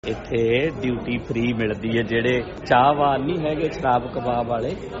ਇੱਥੇ duty free ਮਿਲਦੀ ਹੈ। ਜਿਹੜੇ ਚਾਹਵਾਨ ਨਹੀਂ ਹੈਗੇ ਸ਼ਰਾਬ ਕਬਾਬ ਵਾਲੇ,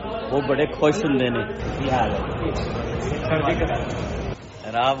 ਉਹ ਬੜੇ ਖੁਸ਼ ਹੁੰਦੇ ਨੇ। ਕੀ ਹਾਲ ਹੈ?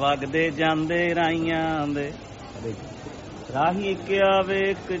 ਰਾਹ ਵਗਦੇ ਜਾਂਦੇ ਰਾਈਆਂ ਦੇ ਰਾਹੀ ਕਿਆ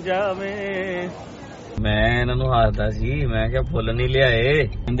ਵੇਖ ਜਾਵੇ। ਮੈਂ ਇਹਨਾਂ ਨੂੰ ਹੱਸਦਾ ਸੀ, ਮੈਂ ਕਿਹਾ ਫੁੱਲ ਨਹੀਂ ਲਿਆਏ।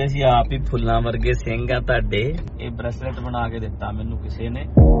 ਕਹਿੰਦੇ ਸੀ ਆਪ ਹੀ ਫੁੱਲਾਂ ਵਰਗੇ ਸਿੰਘ ਆ ਤੁਹਾਡੇ। ਇਹ ਬ੍ਰੈਸਲੇਟ ਬਣਾ ਕੇ ਦਿੱਤਾ ਮੈਨੂੰ ਕਿਸੇ ਨੇ।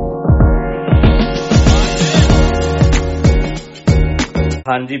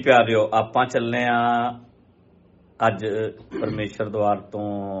 ਹਾਂਜੀ ਪਿਆਰਿਓ, ਆਪਾਂ ਚੱਲੇ ਆ ਅੱਜ ਪਰਮੇਸ਼ਰ ਦੁਆਰ ਤੋਂ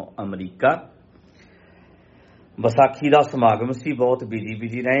ਅਮਰੀਕਾ। ਵਿਸਾਖੀ ਦਾ ਸਮਾਗਮ ਸੀ, ਬਹੁਤ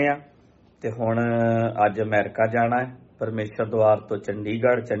ਬਿਜੀ ਰਹੇ ਆ ਤੇ ਹੁਣ ਅੱਜ ਅਮਰੀਕਾ ਜਾਣਾ ਹੈ। ਪਰਮੇਸ਼ਰ ਦੁਆਰ ਤੋਂ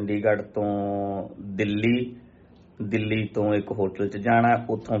ਚੰਡੀਗੜ੍ਹ ਤੋਂ ਦਿੱਲੀ ਤੋਂ ਇੱਕ ਹੋਟਲ 'ਚ ਜਾਣਾ,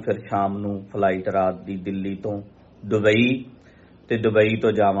 ਉੱਥੋਂ ਫਿਰ ਸ਼ਾਮ ਨੂੰ ਫਲਾਈਟ ਰਾਤ ਦੀ ਦਿੱਲੀ ਤੋਂ ਦੁਬਈ ਤੇ ਦੁਬਈ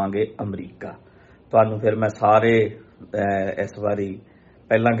ਤੋਂ ਜਾਵਾਂਗੇ ਅਮਰੀਕਾ। ਤੁਹਾਨੂੰ ਫਿਰ ਮੈਂ ਸਾਰੇ ਇਸ ਵਾਰੀ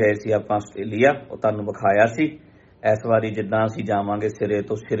ਪਹਿਲਾਂ ਗਏ ਸੀ ਆਪਾਂ ਆਸਟ੍ਰੇਲੀਆ, ਉਹ ਤੁਹਾਨੂੰ ਵਿਖਾਇਆ ਸੀ। ਇਸ ਵਾਰੀ ਜਿੱਦਾਂ ਅਸੀਂ ਜਾਵਾਂਗੇ ਸਿਰੇ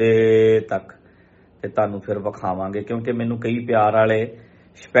ਤੋਂ ਸਿਰੇ ਤੱਕ ਤੇ ਤੁਹਾਨੂੰ ਫਿਰ ਵਿਖਾਵਾਂਗੇ, ਕਿਉਂਕਿ ਮੈਨੂੰ ਕਈ ਪਿਆਰ ਵਾਲੇ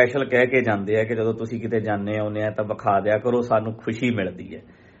ਸਪੈਸ਼ਲ ਕਹਿ ਕੇ ਜਾਂਦੇ ਆ ਕਿ ਜਦੋਂ ਤੁਸੀਂ ਕਿਤੇ ਜਾਂਦੇ ਆਉਂਦੇ ਆ ਤਾਂ ਵਿਖਾ ਦਿਆ ਕਰੋ, ਸਾਨੂੰ ਖੁਸ਼ੀ ਮਿਲਦੀ ਹੈ।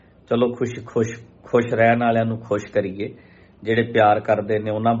 ਚਲੋ ਖੁਸ਼ ਰਹਿਣ ਵਾਲਿਆਂ ਨੂੰ ਖੁਸ਼ ਕਰੀਏ, ਜਿਹੜੇ ਪਿਆਰ ਕਰਦੇ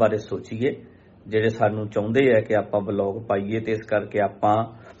ਨੇ ਉਹਨਾਂ ਬਾਰੇ ਸੋਚੀਏ, ਜਿਹੜੇ ਸਾਨੂੰ ਚਾਹੁੰਦੇ ਆ ਕਿ ਆਪਾਂ ਵਲੌਗ ਪਾਈਏ। ਤੇ ਇਸ ਕਰਕੇ ਆਪਾਂ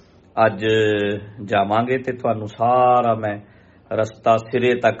ਅੱਜ ਜਾਵਾਂਗੇ ਤੇ ਤੁਹਾਨੂੰ ਸਾਰਾ ਮੈਂ ਰਸਤਾ ਸਿਰੇ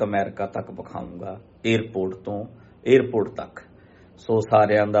ਤੱਕ ਅਮਰੀਕਾ ਤੱਕ ਵਿਖਾਊਂਗਾ, ਏਅਰਪੋਰਟ ਤੱਕ। ਸੋ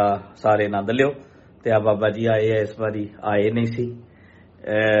ਸਾਰਿਆਂ ਦਾ ਸਾਰੇ ਆਨੰਦ ਲਿਓ। ਤੇ ਆ ਬਾਬਾ ਜੀ ਆਏ ਆ, ਇਸ ਵਾਰੀ ਆਏ ਨਹੀਂ ਸੀ,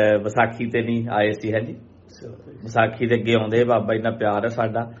 ਵਿਸਾਖੀ ਤੇ ਨਹੀਂ ਆਏ ਸੀ। ਹੈ ਜੀ, ਵਿਸਾਖੀ ਦੇ ਅੱਗੇ ਆਉਂਦੇ ਬਾਬਾ ਜੀ ਨਾਲ ਪਿਆਰ ਹੈ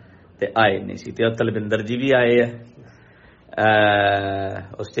ਸਾਡਾ, ਤੇ ਆਏ ਨਹੀਂ ਸੀ। ਤੇ ਤਲਵਿੰਦਰ ਜੀ ਵੀ ਆਏ ਆ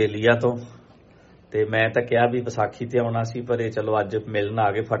ਆਸਟ੍ਰੇਲੀਆ ਤੋਂ। ਤੇ ਮੈਂ ਤਾਂ ਕਿਹਾ ਵੀ ਵਿਸਾਖੀ ਤੇ ਆਉਣਾ ਸੀ, ਪਰ ਇਹ ਚਲੋ ਅੱਜ ਮਿਲਣ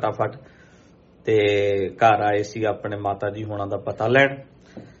ਆ ਗਏ ਫਟਾਫਟ। ਤੇ ਘਰ ਆਏ ਸੀ ਆਪਣੇ ਮਾਤਾ ਜੀ ਹੋਣਾ ਦਾ ਪਤਾ ਲੈਣ,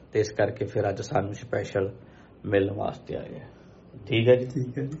 ਤੇ ਇਸ ਕਰਕੇ ਫਿਰ ਅੱਜ ਸਾਨੂੰ ਸਪੈਸ਼ਲ ਮਿਲਣ ਵਾਸਤੇ ਆਏ ਆ। ਠੀਕ ਹੈ ਜੀ,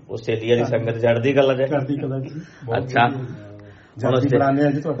 ਠੀਕ ਹੈ ਜੀ। ਆਸਟ੍ਰੇਲੀਆ ਦੀ ਸੰਗਤ ਚੜ੍ਹਦੀ ਕਲਾ ਜੀ। ਅੱਛਾ, ਹੁਣ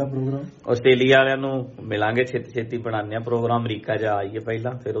ਤੁਹਾਡਾ ਪ੍ਰੋਗਰਾਮ ਆਸਟ੍ਰੇਲੀਆ ਵਾਲਿਆਂ ਨੂੰ ਮਿਲਾਂਗੇ, ਛੇਤੀ ਬਣਾਉਂਦੇ ਆ ਪ੍ਰੋਗਰਾਮ। ਅਮਰੀਕਾ ਜਾ ਆਈਏ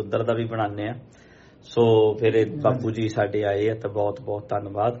ਪਹਿਲਾਂ, ਫਿਰ ਉੱਧਰ ਦਾ ਵੀ ਬਣਾਉਂਦੇ ਆ। ਸੋ ਫਿਰ ਬਾਪੂ ਜੀ ਸਾਡੇ ਆਏ ਆ, ਤਾਂ ਬਹੁਤ ਬਹੁਤ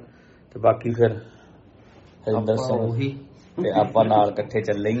ਧੰਨਵਾਦ। ਤੇ ਬਾਕੀ ਫਿਰ ਹਰਿੰਦਰ ਸਿੰਘ ਉਹੀ ਤੇ ਆਪਾਂ ਨਾਲ ਇਕੱਠੇ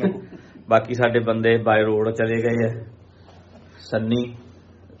ਚੱਲੇ ਹੀ ਆ। ਬਾਕੀ ਸਾਡੇ ਬੰਦੇ ਬਾਈ ਰੋਡ ਚਲੇ ਗਏ ਆ। ਸੰਨੀ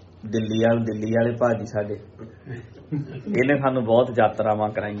ਦਿੱਲੀ ਵਾਲੇ ਭਾਜੀ ਸਾਡੇ, ਇਹਨੇ ਸਾਨੂੰ ਬਹੁਤ ਯਾਤਰਾਵਾਂ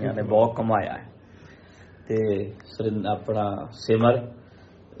ਕਰਾਈਆਂ ਨੇ, ਬਹੁਤ ਕਮਾਇਆ ਹੈ। ਤੇ ਆਪਣਾ ਸਿਮਰ,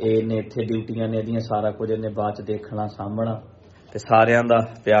 ਇਹਨੇ ਇੱਥੇ ਡਿਊਟੀਆਂ ਨੇ ਇਹਦੀਆਂ, ਸਾਰਾ ਕੁਝ ਇਹਨੇ ਬਾਅਦ ਚ ਦੇਖਣਾ ਸਾਂਭਣਾ। ਤੇ ਸਾਰਿਆਂ ਦਾ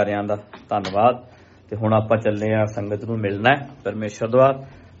ਪਿਆਰਿਆਂ ਦਾ ਧੰਨਵਾਦ। ਤੇ ਹੁਣ ਆਪਾਂ ਚੱਲੇ ਆ ਸੰਗਤ ਨੂੰ ਮਿਲਣਾ ਹੈ ਪਰਮੇਸ਼ਰ ਦੁਆਰ।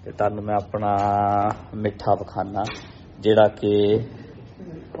 ਤੇ ਤੁਹਾਨੂੰ ਮੈਂ ਆਪਣਾ ਮਿੱਠਾ ਵਿਖਾਣਾ, ਜਿਹੜਾ ਕਿ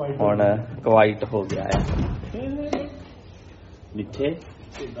ਹੁਣ ਕੁਆਇਟ ਹੋ ਗਿਆ ਹੈ। ਮਿੱਠੇ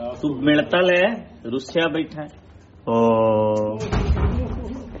ਤੂੰ ਮਿਲ ਤਾਂ ਲੈ, ਰੁੱਸਿਆ ਬੈਠਾ।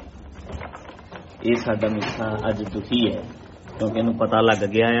 ਇਹ ਸਾਡਾ ਮਿੱਠਾ ਅੱਜ ਦੁਖੀ ਹੈ, ਕਿਉਂਕਿ ਇਹਨੂੰ ਪਤਾ ਲੱਗ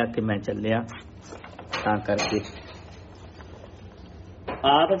ਗਿਆ ਆ ਕਿ ਮੈਂ ਚੱਲਿਆ, ਤਾਂ ਕਰਕੇ।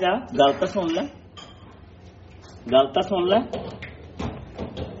 ਆ ਤਾਂ ਜਾ, ਗੱਲ ਤਾਂ ਸੁਣ ਲੈ।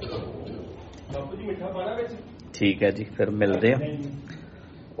 ਠੀਕ ਹੈ ਜੀ, ਫਿਰ ਮਿਲਦੇ ਆ।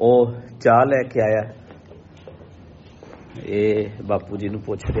 ਉਹ ਚਾਹ ਲੈ ਕੇ ਆਇਆ, ਇਹ ਬਾਪੂ ਜੀ ਨੂੰ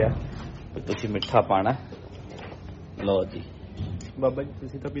ਪੁੱਛ ਰਿਹਾ ਵੀ ਤੁਸੀਂ ਮਿੱਠਾ ਪਾਣਾ। ਲਓ ਜੀ ਬਾਬਾ ਜੀ,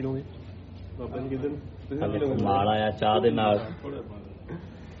 ਤੁਸੀਂ ਤਾਂ ਪੀ ਲਓਗੇ। ਬਾਬਾ ਜੀ ਕਿੱਧਰ ਨਾਲ ਆਇਆ ਚਾਹ ਦੇ ਨਾਲ।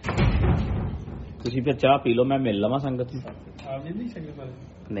 ਤੁਸੀਂ ਫਿਰ ਚਾਹ ਪੀ ਲਓ, ਮੈਂ ਮਿਲ ਲਵਾਂ ਸੰਗਤ ਨੂੰ।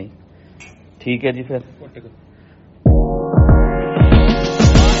 ਨਹੀਂ ਠੀਕ ਹੈ ਜੀ ਫਿਰ।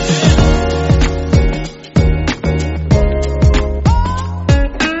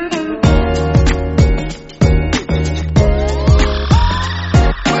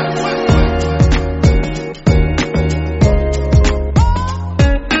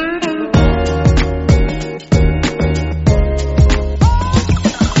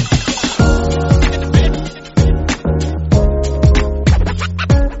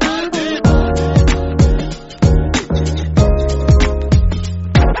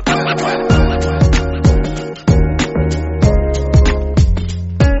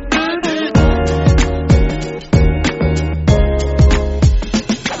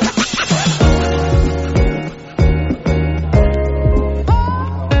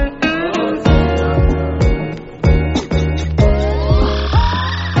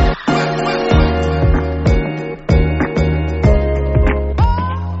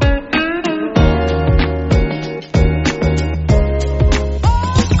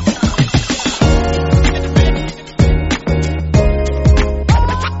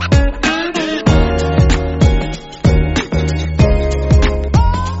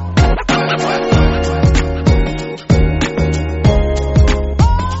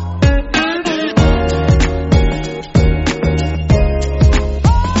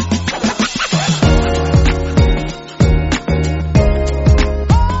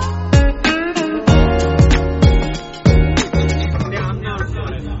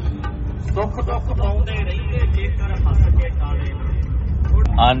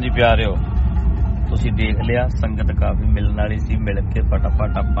 ਪਿਆਰਿਓ, ਤੁਸੀਂ ਦੇਖ ਲਿਆ ਸੰਗਤ ਕਾਫੀ ਮਿਲਣ ਵਾਲੀ ਸੀ। ਮਿਲ ਕੇ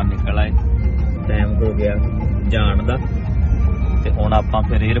ਫਟਾਫਟ ਆਪਾਂ ਨਿਕਲ ਆਏ। ਟਾਈਮ ਹੋ ਗਿਆ ਜਾਣ ਦਾ ਤੇ ਹੁਣ ਆਪਾਂ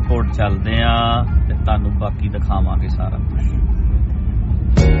ਫਿਰ 에ਅਰਪੋਰਟ ਚੱਲਦੇ ਆ ਤੇ ਤੁਹਾਨੂੰ ਬਾਕੀ ਦਿਖਾਵਾਂਗੇ ਸਾਰਾ ਕੁਝ।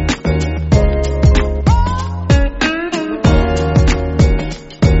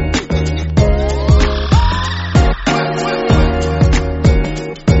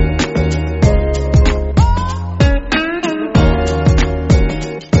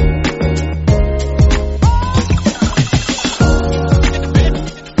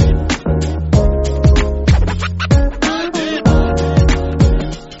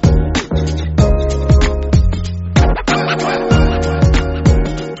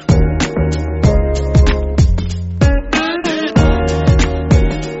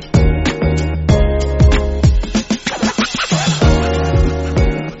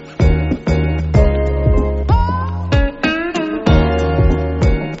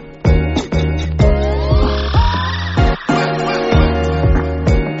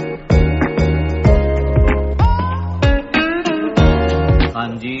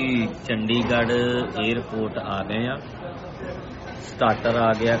 चंडीगढ़ एयरपोर्ट आ गए हैं। स्टार्टर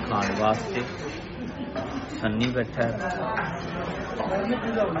आ गया खाने वास्ते। सन्नी बैठा है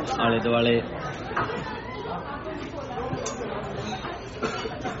आले दुआले।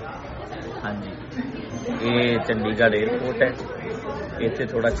 हाँ जी, ये चंडीगढ़ एयरपोर्ट है। इत्थे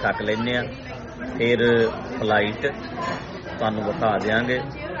थोड़ा छक लेने फिर फ्लाइट तुहानूं विखा देंगे।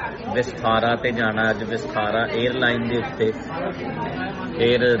 विस्तारा ते जाना अज विस्तारा एयरलाइन के उत्ते,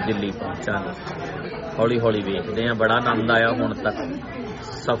 फिर दिल्ली पहुंचांगे। हौली हौली वेखते हैं। बड़ा आनंद आया हुण तक।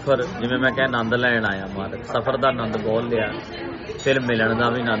 सफर जिवें मैं कहा आनंद लैन आया मालिक। सफर का आनंद बहुत लिया, फिर मिलन का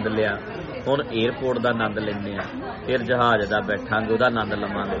भी आनंद लिया। हुण एयरपोर्ट का आनंद लैने आ, फिर जहाज का बैठांगे उहदा आनंद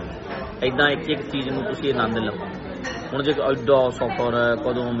लवांगे। इदां एक एक चीज़ नूं तुसीं आनंद लवो। हुण जे एडा सफर है,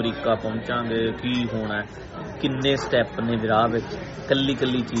 कदों अमरीका पहुंचांगे, की होना है, किन्ने स्टैप ने विराह विच। कल्ली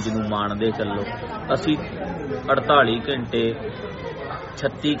कल्ली चीज़ नूं माणदे चलो। असीं 48 घंटे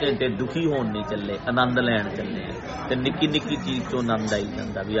 36 घंटे दुखी होण नहीं चले, आनंद लैण चले। ते निक्की निक्की चीज़ तो आनंद आई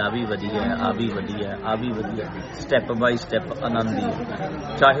जांदा भी आ भी वधिया है, आ भी वधिया है, आ भी वधिया। स्टैप बाय स्टैप आनंद ही है।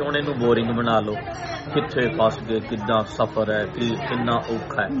 चाहे हुण इहनूं बोरिंग बना लो, कित्थे फस गए, किद्दां सफर है, कि किन्ना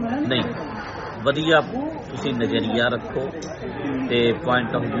औखा है, नहीं। वधिया तुसीं नज़रिया रखो ते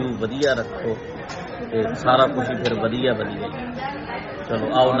पॉइंट ऑफ व्यू वधिया रखो ते सारा कुछ फिर वधिया वधिया। चलो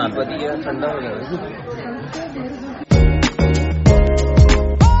आओ ना, वधिया ठंडा हो जाए।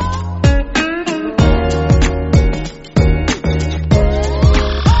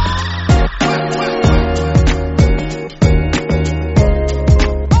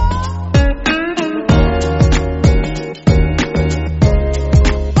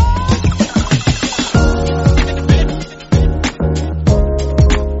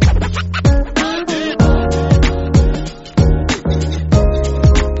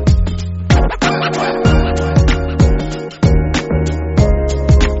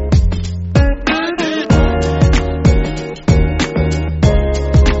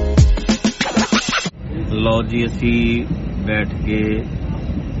 लो जी, असी बैठ के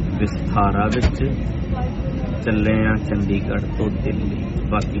विस्तारा विच चले आ चंडीगढ़ तो दिल्ली।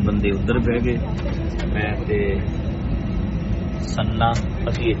 बाकी बंदे उधर बह गए, मैं ते सन्ना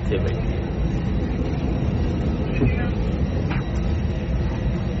असी इत्थे बैठे।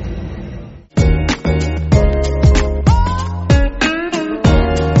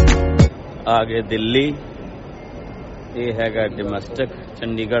 आ गए दिल्ली। ये हैगा डोमेस्टिक,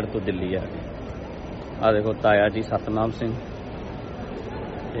 चंडीगढ़ तो दिल्ली आ गए। आ देखो ताया जी सतनाम सिंह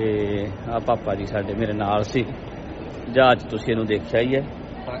ते आ पापा जी साडे मेरे नाल सी। जहाज तुसीं इहनूं देखिया ही है,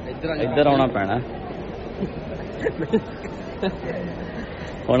 इधर आउणा पैना।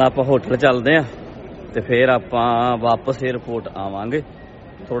 हुण आपां होटल चलदे आ ते फिर आपां वापस एयरपोर्ट आवांगे।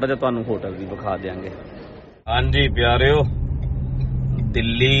 थोड़ा जिहा तुहानूं होटल भी विखा देंगे। हाँ जी प्यारिओ,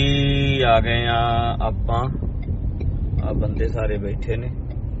 दिल्ली आ गए आपां। आ बंदे सारे बैठे ने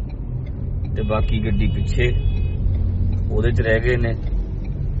ते बाकी गड्डी पिछे ਉਹਦੇ ਚ रह गए ने।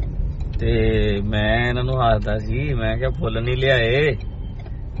 ते मैं इन्हां नूं हसदा सी, मैं क्या फुੱਲ नहीं लियाए।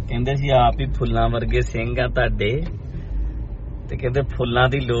 कहंदे सी आप ही फुੱਲਾਂ वर्गे ਸਿੰਘ आ ਤੁਹਾਡੇ ते कहंदे फुੱਲਾਂ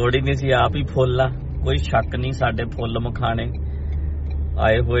ਦੀ लोड़ ही नहीं सी, आप ही फुੱਲ आ। कोई शक नहीं, साडे फुੱਲ मखाने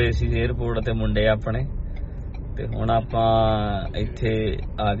आए हुए सी एयरपोर्ट ते मुंडे अपने। ते हुण आपां इत्थे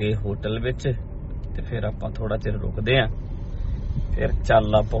आ गए होटल विच ते फिर आपां थोड़ा चिर रुकदे आ, फिर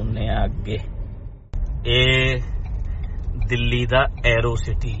चाला पाउने आ अगे। ये दिल्ली दा एरो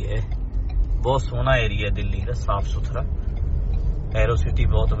सिटी है, बहुत सोहना एरिया दिल्ली दा, साफ सुथरा। एरो सिटी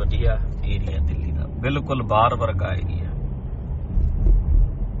बहुत वधिया एरिया दिल्ली दा, बिल्कुल बाहर वर्गा एरिया।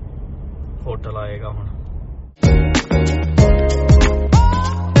 ਹੋਟਲ ਆਏਗਾ ਹੁਣ।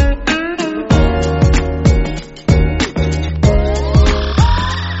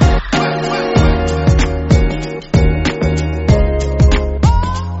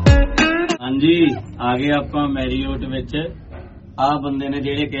 ਹਾਂਜੀ ਆ ਗਏ ਆਪਾਂ ਮੈਰੀਓਟ ਵਿੱਚ। ਆਹ ਬੰਦੇ ਨੇ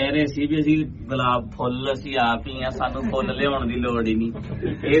ਜਿਹੜੇ ਕਹਿ ਰਹੇ ਸੀ ਵੀ ਅਸੀਂ ਗੁਲਾਬ ਫੁੱਲ ਅਸੀਂ ਆਪ ਹੀ ਆ, ਸਾਨੂੰ ਫੁੱਲ ਲਿਆਉਣ ਦੀ ਲੋੜ ਹੀ ਨਹੀਂ।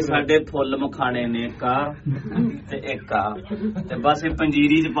 ਇਹ ਸਾਡੇ ਫੁੱਲ ਮਖਾਣੇ ਨੇ, ਇੱਕ ਆ ਤੇ ਇੱਕ ਆ, ਤੇ ਬਸ ਇਹ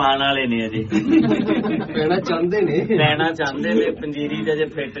ਪੰਜੀਰੀ ਚ ਪਾਉਣ ਵਾਲੇ ਨੇ। ਅਜੇ ਲੈਣਾ ਚਾਹੁੰਦੇ ਨੇ ਪੰਜੀਰੀ ਚ ਅਜੇ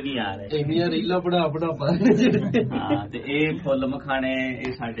ਫਿੱਟ ਨਹੀਂ ਆ ਰਹੇ। ਇੰਨੀਆਂ ਰੀਲਾਂ ਬਣਾ ਪਾ ਹਾਂ, ਤੇ ਇਹ ਫੁੱਲ ਮਖਾਣੇ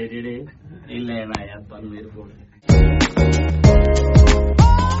ਇਹ ਸਾਡੇ ਜਿਹੜੇ ਇਹ ਲੈਣ ਆਏ ਆਪਾਂ ਨੂੰ ਏਅਰਪੋਰਟ ਤੇ।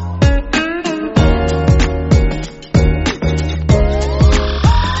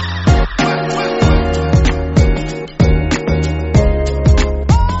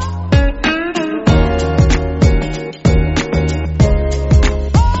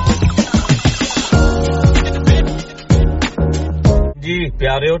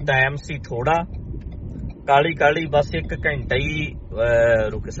 ਪਿਆਰਿਓ ਟਾਈਮ ਸੀ ਥੋੜਾ, ਕਾਲੀ ਬਸ 1 ਘੰਟਾ ਹੀ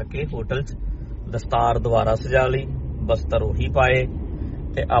ਰੁਕ ਸਕੇ ਹੋਟਲ 'ਚ। ਦਸਤਾਰ ਦੁਬਾਰਾ ਸਜਾ ਲਈ, ਬਸਤਰ ਉਹੀ ਪਾਏ,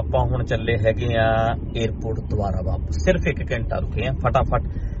 ਤੇ ਆਪਾਂ ਹੁਣ ਚੱਲੇ ਹੈਗੇ ਆ ਏਅਰਪੋਰਟ ਦੁਬਾਰਾ ਵਾਪਸ। ਸਿਰਫ 1 ਘੰਟਾ ਰੁਕੇ ਆ, ਫਟਾਫਟ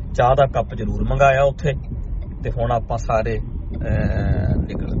ਚਾਹ ਦਾ ਕੱਪ ਜ਼ਰੂਰ ਮੰਗਾਇਆ ਉੱਥੇ, ਤੇ ਹੁਣ ਆਪਾਂ ਸਾਰੇ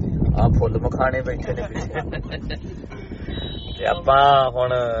ਨਿਕਲਦੇ ਆ। ਫੁੱਲ ਮਖਾਣੇ ਬੈਠੇ ਨੇ ਪਿੱਛੇ, ਤੇ ਆਪਾਂ ਹੁਣ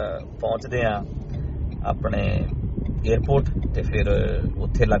ਪਹੁੰਚਦੇ ਆ ਆਪਣੇ ਏਅਰਪੋਰਟ, ਤੇ ਫਿਰ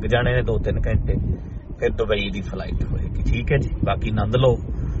ਉੱਥੇ ਲੱਗ ਜਾਣੇ ਨੇ 2-3 ਘੰਟੇ, ਫਿਰ ਦੁਬਈ ਦੀ ਫਲਾਈਟ ਹੋਏਗੀ। ਠੀਕ ਹੈ ਜੀ, ਬਾਕੀ ਆਨੰਦ ਲਓ,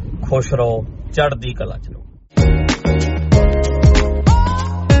 ਖੁਸ਼ ਰਹੋ, ਚੜ੍ਹਦੀ ਕਲਾ ਚ ਰਹੋ।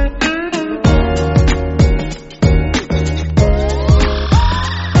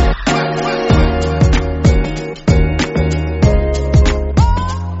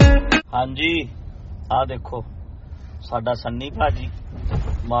 ਹਾਂਜੀ ਆਹ ਦੇਖੋ ਸਾਡਾ ਸੰਨੀ ਭਾਜੀ,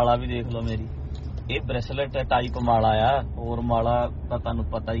 ਮਾਲਾ ਵੀ ਦੇਖ ਲਓ ਮੇਰੀ। ਇਹ ਬ੍ਰੈਸਲੇਟ ਟਾਈਪ ਮਾਲਾ ਆ, ਹੋਰ ਮਾਲਾ ਤਾਂ ਤੁਹਾਨੂੰ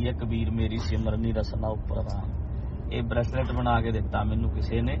ਪਤਾ ਹੀ ਹੈ, ਕਬੀਰ ਮੇਰੀ ਸਿਮਰਨੀ ਰਸਨਾ ਉੱਪਰ ਆ। ਇਹ ਬ੍ਰੈਸਲੇਟ ਬਣਾ ਕੇ ਦਿੱਤਾ ਮੈਨੂੰ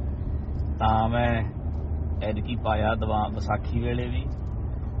ਕਿਸੇ ਨੇ, ਤਾਂ ਮੈਂ ਐਤਕੀ ਪਾਇਆ ਵਿਸਾਖੀ ਵੇਲੇ ਵੀ।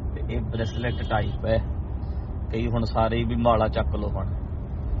 ਤੇ ਇਹ ਬ੍ਰੈਸਲੇਟ ਟਾਈਪ ਹੈ, ਕਈ ਹੁਣ ਸਾਰੇ ਵੀ ਮਾਲਾ ਚੱਕ ਲਓ ਹੁਣ।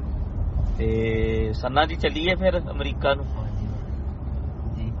 ਤੇ ਸੰਨਾ ਜੀ ਚੱਲੀਏ ਫਿਰ ਅਮਰੀਕਾ ਨੂੰ।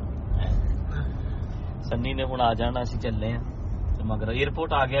 ਸੰਨੀ ਨੇ ਹੁਣ ਆ ਜਾਣਾ, ਅਸੀਂ ਚੱਲੇ ਆ। ਤੇ ਮਗਰ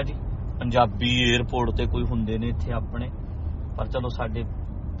ਏਅਰਪੋਰਟ ਆ ਗਿਆ ਜੀ। ਪੰਜਾਬੀ ਏਅਰਪੋਰਟ ਤੇ ਕੋਈ ਹੁੰਦੇ ਨੇ ਇੱਥੇ ਆਪਣੇ, ਪਰ ਚਲੋ ਸਾਡੇ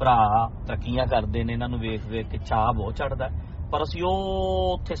ਭਰਾ ਤਰੱਕੀਆਂ ਕਰਦੇ ਨੇ, ਇਹਨਾਂ ਨੂੰ ਵੇਖ ਕੇ ਚਾਹ ਬਹੁਤ ਚੜਦਾ। ਪਰ ਅਸੀਂ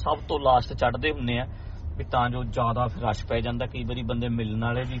ਉਹ ਉੱਥੇ ਸਭ ਤੋਂ ਲਾਸਟ ਚੜ੍ਹਦੇ ਹੁੰਦੇ ਆ, ਵੀ ਤਾਂ ਜੋ ਜ਼ਿਆਦਾ ਫਿਰ ਰਸ਼ ਪੈ ਜਾਂਦਾ। ਕਈ ਵਾਰੀ ਬੰਦੇ ਮਿਲਣ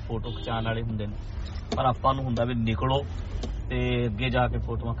ਵਾਲੇ ਵੀ ਫੋਟੋ ਖਿਚਾਉਣ ਵਾਲੇ ਹੁੰਦੇ ਨੇ, ਪਰ ਆਪਾਂ ਨੂੰ ਹੁੰਦਾ ਵੀ ਨਿਕਲੋ ਤੇ ਅੱਗੇ ਜਾ ਕੇ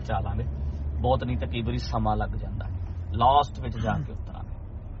ਫੋਟੋਆਂ ਖਿਚਾ ਲਾਂਗੇ। ਬਹੁਤ ਨਹੀਂ ਤਾਂ ਕਈ ਵਾਰੀ ਸਮਾਂ ਲੱਗ ਜਾਂਦਾ, ਲਾਸਟ ਵਿੱਚ ਜਾ ਕੇ ਉਤਰਾਂਗੇ।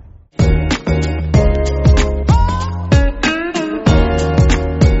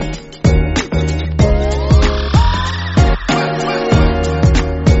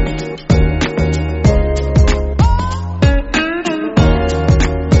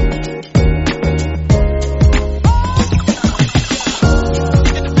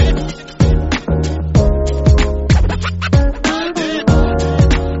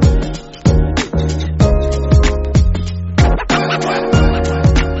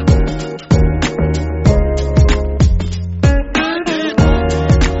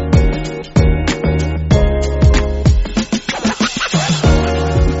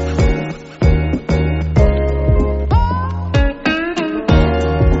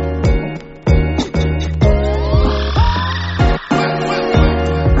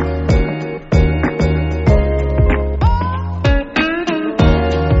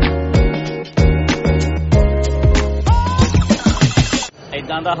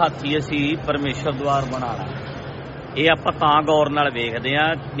 ਦਾ ਹਾਥੀ ਅਸੀਂ ਪਰਮੇਸ਼ਰ ਦੁਆਰ ਬਣਾਉਣਾ। ਇਹ ਆਪਾਂ ਤਾਂ ਗੌਰ ਨਾਲ ਵੇਖਦੇ ਆ,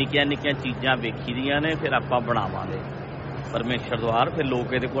 ਨਿੱਕੀਆਂ ਨਿੱਕੀਆਂ ਚੀਜ਼ਾਂ ਵੇਖੀ ਦੀਆਂ ਨੇ, ਫਿਰ ਆਪਾਂ ਬਣਾਵਾਂਗੇ ਪਰਮੇਸ਼ਰ ਦੁਆਰ। ਫਿਰ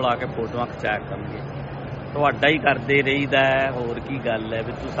ਲੋਕ ਇਹਦੇ ਕੋਲ ਆ ਕੇ ਫੋਟੋਆਂ ਖਿਚਾਇਆ ਕਰਨਗੇ। ਤੁਹਾਡਾ ਹੀ ਕਰਦੇ ਰਹੀਦਾ, ਹੋਰ ਕੀ ਗੱਲ ਹੈ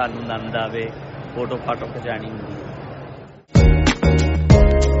ਵੀ ਤੂੰ ਸਾਨੂੰ ਆਨੰਦ ਆਵੇ, ਫੋਟੋ ਫਾਟੋ ਖਿਚਾਣੀ ਹੁੰਦੀ ਹੈ।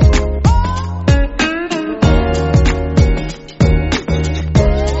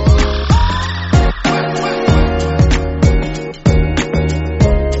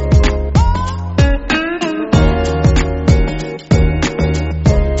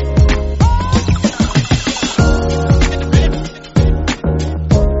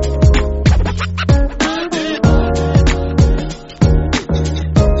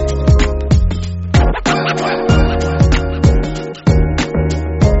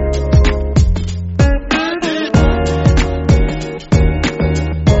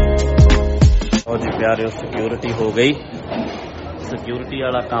 ਪਿਆਰਿਓ ਸਿਕਿਉਰਿਟੀ ਹੋ ਗਈ, ਸਿਕਿਉਰਿਟੀ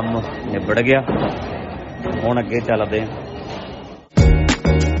ਵਾਲਾ ਕੰਮ ਨਿਬੜ ਗਿਆ। ਹੁਣ ਅੱਗੇ ਚੱਲਦੇ ਹਾਂ।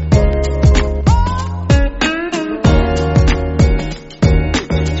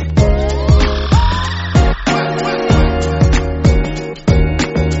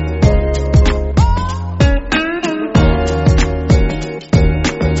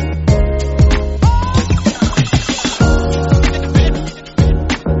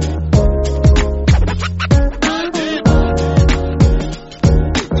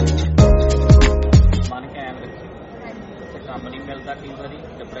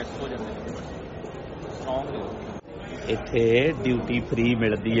 ਡਿਊਟੀ ਫ੍ਰੀ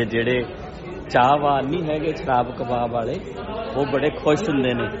ਮਿਲਦੀ ਹੈ। ਜਿਹੜੇ ਚਾਹਵਾਨ ਨਹੀਂ ਹੈਗੇ ਸ਼ਰਾਬ ਕਬਾਬ ਵਾਲੇ, ਉਹ ਬੜੇ ਖੁਸ਼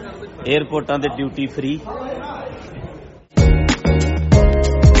ਹੁੰਦੇ ਨੇ ਏਅਰਪੋਰਟਾਂ ਦੇ ਡਿਊਟੀ ਫ੍ਰੀ।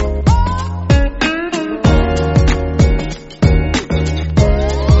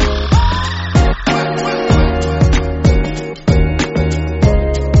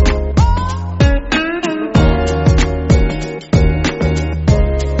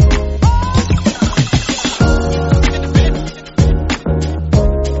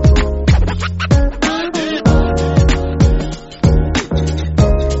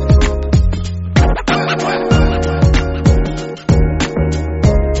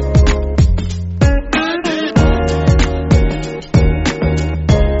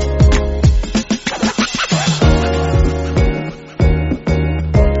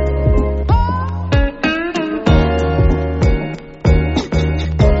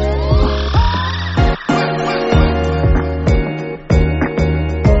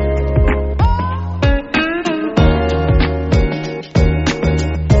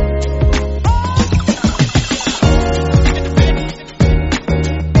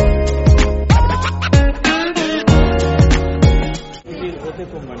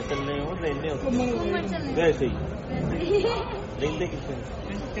 ਵੈਸੇ ਹੀ ਰਹਿੰਦੇ ਕਿੱਥੇ?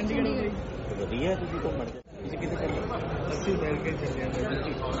 ਚੰਡੀਗੜ੍ਹ। ਵਧੀਆ ਤੁਸੀਂ ਘੁੰਮਣ ਤੁਸੀਂ ਕਿੱਥੇ ਚੱਲੇ? ਅਸੀਂ ਮਿਲ ਕੇ ਚੱਲੇ ਹਾਂ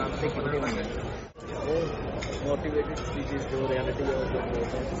ਤੇ ਕਿੱਥੇ ਹੁੰਦੇ ਉਹ ਮੋਟੀਵੇਟਿਡ ਸਪੀਚਸ ਜੋ ਰਿਐਲਿਟੀ ਆਫ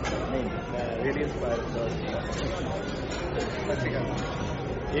ਨਹੀਂ ਰੇਡੀ ਇੰਸਪਾਇਰ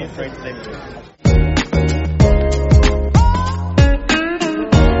ਇਹ ਫਰੈਂਚ ਲੈਂਗੁਏਜ।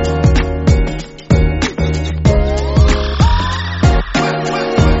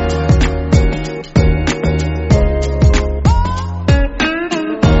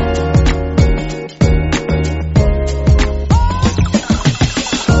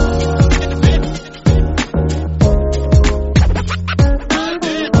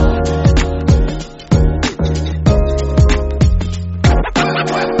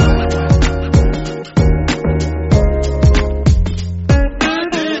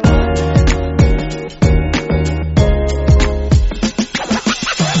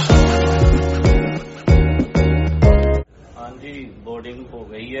 ਬੋਰਡਿੰਗ ਹੋ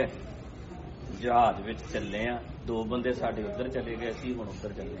ਗਈ ਹੈ, ਜਹਾਜ਼ ਵਿੱਚ ਚੱਲੇ ਆ। 2 ਬੰਦੇ ਸਾਡੇ ਉੱਧਰ ਚਲੇ ਗਏ, ਅਸੀਂ ਹੁਣ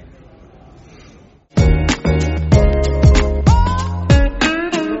ਉੱਧਰ ਚੱਲੇ ਆ।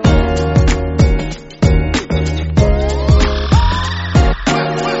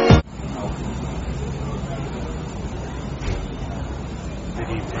 Good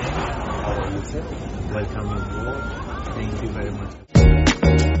evening. How are you, sir? Welcome on board. Thank you very much.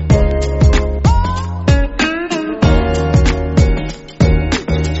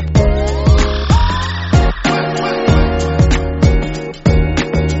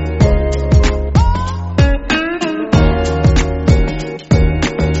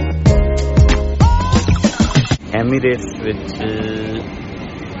 Emirates ਵਿੱਚ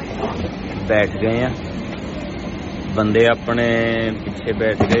ਬੈਠ ਗਏ ਆ, ਬੰਦੇ ਆਪਣੇ ਪਿੱਛੇ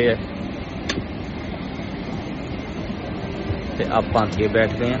ਬੈਠ ਗਏ ਆ ਤੇ ਆਪਾਂ ਅੱਗੇ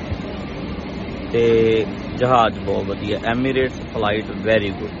ਬੈਠ ਗਏ ਆ ਤੇ ਜਹਾਜ਼ ਬਹੁਤ ਵਧੀਆ। ਐਮੀਰੇਟਸ ਫਲਾਈਟ ਵੈਰੀ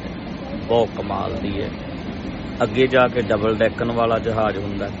ਗੁੱਡ ਹੈ, ਬਹੁਤ ਕਮਾਲ ਦੀ ਹੈ। ਅੱਗੇ ਜਾ ਕੇ ਡਬਲ ਡੈਕਨ ਵਾਲਾ ਜਹਾਜ਼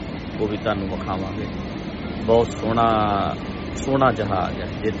ਹੁੰਦਾ, ਉਹ ਵੀ ਤੁਹਾਨੂੰ ਵਿਖਾਵਾਂਗੇ। ਬਹੁਤ ਸੋਹਣਾ ਜਹਾਜ਼ ਹੈ।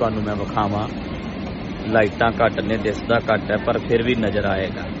 ਜੇ ਤੁਹਾਨੂੰ ਮੈਂ ਵਿਖਾਵਾਂ, ਲਾਈਟਾਂ ਘੱਟ ਨੇ, ਦਿਸਦਾ ਘੱਟ ਹੈ, ਪਰ ਫਿਰ ਵੀ ਨਜ਼ਰ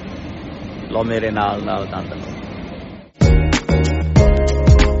ਆਏਗਾ। ਲਓ ਮੇਰੇ ਨਾਲ ਦੰਦ ਲਓ।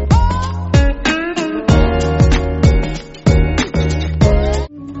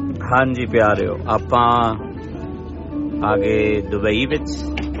 ਹਾਂਜੀ ਪਿਆਰਿਓ, ਆਪਾਂ ਆ ਗਏ ਦੁਬਈ ਵਿੱਚ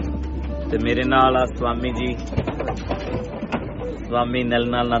ਤੇ ਮੇਰੇ ਨਾਲ ਆ ਸਵਾਮੀ ਜੀ, ਸਵਾਮੀ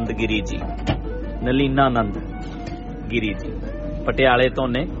ਨਲੀਨਾਨੰਦ ਗਿਰੀ ਜੀ, ਨਲੀਨਾਨੰਦ ਗਿਰੀ ਜੀ, ਪਟਿਆਲੇ ਤੋਂ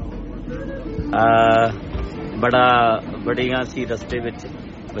ਨੇ। ਬੜੀਆਂ ਸੀ ਰਸਤੇ ਵਿੱਚ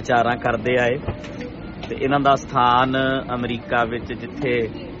ਵਿਚਾਰਾਂ ਕਰਦੇ ਆਏ ਤੇ ਇਹਨਾਂ ਦਾ ਸਥਾਨ ਅਮਰੀਕਾ ਵਿੱਚ, ਜਿੱਥੇ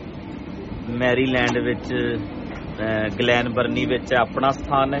ਮੈਰੀਲੈਂਡ ਵਿੱਚ ਗਲੈਨਬਰਨੀ ਵਿੱਚ ਆਪਣਾ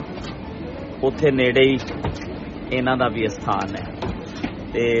ਸਥਾਨ ਹੈ, ਉੱਥੇ ਨੇੜੇ ਹੀ ਇਹਨਾਂ ਦਾ ਵੀ ਸਥਾਨ ਹੈ।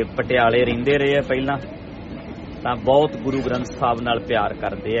 ਤੇ ਪਟਿਆਲੇ ਰਹਿੰਦੇ ਰਹੇ ਆ ਪਹਿਲਾਂ ਤਾਂ। ਬਹੁਤ ਗੁਰੂ ਗ੍ਰੰਥ ਸਾਹਿਬ ਨਾਲ ਪਿਆਰ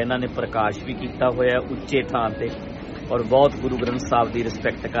ਕਰਦੇ ਆ। ਇਹਨਾਂ ਨੇ ਪ੍ਰਕਾਸ਼ ਵੀ ਕੀਤਾ ਹੋਇਆ ਉੱਚੇ ਥਾਂ ਤੇ, ਔਰ ਬਹੁਤ ਗੁਰੂ ਗ੍ਰੰਥ ਸਾਹਿਬ ਦੀ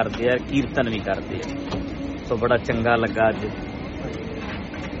ਰਿਸਪੈਕਟ ਕਰਦੇ ਆ, ਕੀਰਤਨ ਵੀ ਕਰਦੇ ਆ। ਸੋ ਬੜਾ ਚੰਗਾ ਲੱਗਾ ਅੱਜ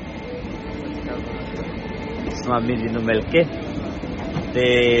ਸਵਾਮੀ ਜੀ ਨੂੰ ਮਿਲ ਕੇ। ਤੇ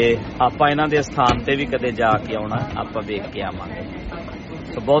ਆਪਾਂ ਇਹਨਾਂ ਦੇ ਸਥਾਨ ਤੇ ਵੀ ਕਦੇ ਜਾ ਕੇ ਆਉਣਾ, ਆਪਾਂ ਵੇਖ ਕੇ ਆਵਾਂਗੇ।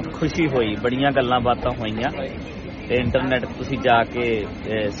 ਸੋ ਬਹੁਤ ਖੁਸ਼ੀ ਹੋਈ, ਬੜੀਆਂ ਗੱਲਾਂ ਬਾਤਾਂ ਹੋਈਆਂ। ਤੇ ਇੰਟਰਨੈਟ ਤੁਸੀਂ ਜਾ ਕੇ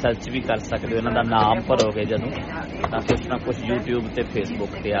ਸਰਚ ਵੀ ਕਰ ਸਕਦੇ ਹੋ। ਇਹਨਾਂ ਦਾ ਨਾਮ ਭਰੋਗੇ ਜਦੋਂ ਤਾਂ ਕੁਛ ਨਾ ਕੁਛ YouTube ਤੇ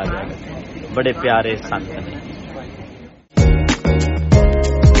Facebook ਤੇ ਆ ਜਾਏਗਾ। ਬੜੇ ਪਿਆਰੇ ਸੰਤ ਨੇ।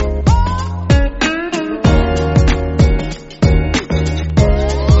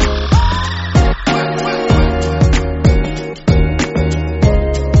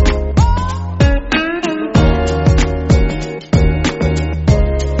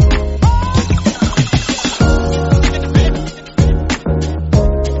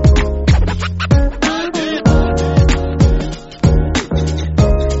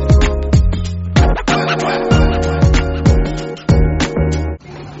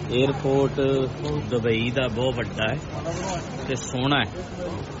 एयरपोर्ट दुबई का बहुत वड्डा है ते सोहना है,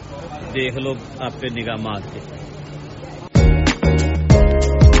 देख लो आपे निगाह मार के।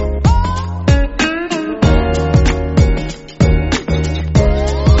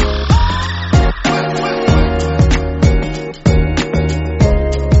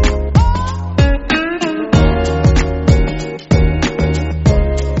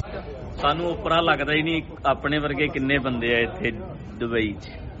 सानू उपरा लगता ही नहीं अपने वर्गे किन्ने बंदे आ इत्थे दुबई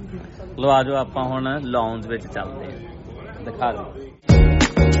च। लो आ जाओ आपां हुण लॉन्ज विच चलदे आ, दिखा दो।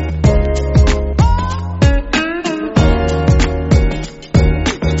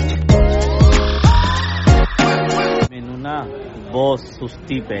 मैनू ना बहुत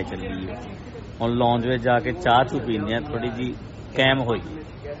सुस्ती पै चली है, हुण लॉन्ज विच जाके चाह चू पीने आ, थोड़ी जी कैम होई।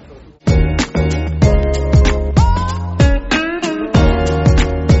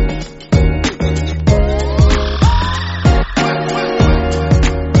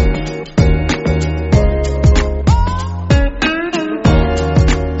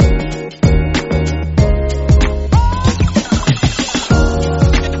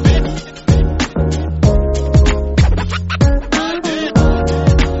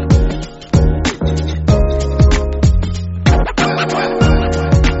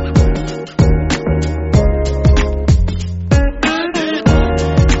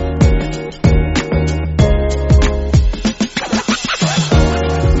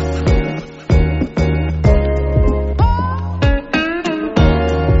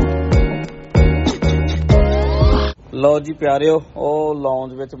 लो जी प्यारिओ, ਉਹ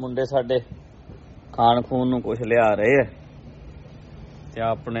ਲੌਂਜ ਵਿੱਚ ਮੁੰਡੇ ਸਾਡੇ ਖਾਣ ਖੂਨ ਨੂੰ ਕੁਝ ਲਿਆ ਰਹੇ ਆ ਤੇ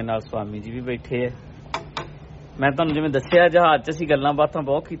ਆਪਣੇ ਨਾਲ ਸਵਾਮੀ ਜੀ ਵੀ ਬੈਠੇ ਆ। ਮੈਂ ਤੁਹਾਨੂੰ ਜਿਵੇਂ ਦੱਸਿਆ ਜਹਾਜ਼ 'ਚ ਅਸੀਂ ਗੱਲਾਂ ਬਾਤਾਂ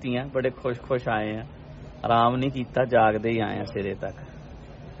ਬਹੁਤ ਕੀਤੀਆਂ, ਬੜੇ ਖੁਸ਼ ਆਏ ਆ, ਆਰਾਮ ਨਹੀਂ ਕੀਤਾ, ਜਾਗਦੇ ਹੀ ਆਏ ਆ ਸਿਰੇ ਤੱਕ।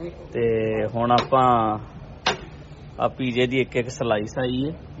 ਤੇ ਹੁਣ ਆਪਾਂ ਆ ਪੀਜੇ ਦੀ ਇੱਕ ਸਲਾਈਸ ਆਈ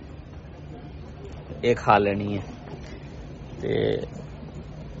ਹੈ, ਇਹ ਖਾ ਲੈਣੀ ਹੈ। ਤੇ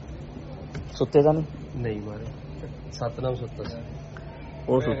ਸੁੱਤੇ ਤਾਂ ਨਹੀਂ ਮਾਰੇ ਸਤਨਾਮ ਸੁੱਤਾ ਸੀ,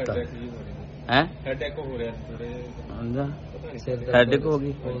 ਉਹ ਸੁੱਤਾ ਹੈ, ਹੈਡੇਕ ਹੋ ਰਿਹਾ ਥੋੜੇ, ਹੈਡੇਕ ਹੋ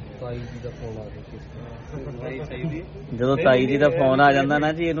ਗਈ। ਤਾਈ ਜੀ ਦਾ ਫੋਨ ਆ ਗਿਆ, ਜਦੋਂ ਤਾਈ ਜੀ ਦਾ ਫੋਨ ਆ ਜਾਂਦਾ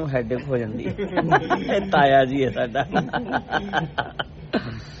ਨਾ ਜੀ, ਇਹਨੂੰ ਹੈਡੇਕ ਹੋ ਜਾਂਦੀ ਹੈ। ਤਾਇਆ ਜੀ ਹੈ ਸਾਡਾ।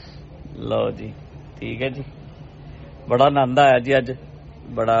 ਲਓ ਜੀ ਠੀਕ ਹੈ ਜੀ, ਬੜਾ ਆਨੰਦ ਆਇਆ ਜੀ ਅੱਜ,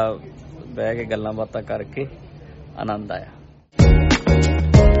 ਬੜਾ ਬਹਿ ਕੇ ਗੱਲਾਂ ਬਾਤਾਂ ਕਰਕੇ ਆਨੰਦ ਆਇਆ।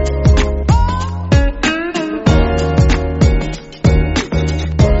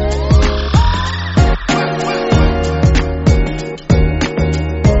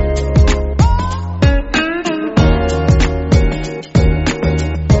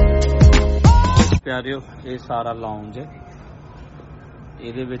 ਪਿਆਰਿਓ ਇਹ ਸਾਰਾ ਲੌਂਜ ਹੈ,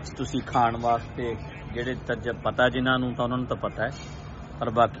 ਇਹਦੇ ਵਿੱਚ ਤੁਸੀਂ ਖਾਣ ਵਾਸਤੇ ਜਿਹੜੇ ਪਤਾ ਜਿਨ੍ਹਾਂ ਨੂੰ ਤਾਂ ਉਹਨਾਂ ਨੂੰ ਤਾਂ ਪਤਾ ਹੈ, ਪਰ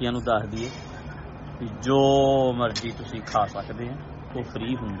ਬਾਕੀਆਂ ਨੂੰ ਦੱਸ ਦਈਏ ਵੀ ਜੋ ਮਰਜ਼ੀ ਤੁਸੀਂ ਖਾ ਸਕਦੇ ਆ, ਉਹ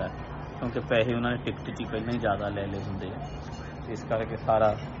ਫ੍ਰੀ ਹੁੰਦਾ ਕਿਉਂਕਿ ਪੈਸੇ ਉਹਨਾਂ ਨੇ ਟਿਕਟ 'ਚ ਹੀ ਪਹਿਲਾਂ ਹੀ ਜ਼ਿਆਦਾ ਲੈ ਲਏ ਹੁੰਦੇ ਆ, ਇਸ ਕਰਕੇ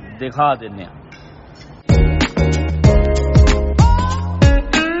ਸਾਰਾ ਦਿਖਾ ਦਿੰਦੇ ਆ।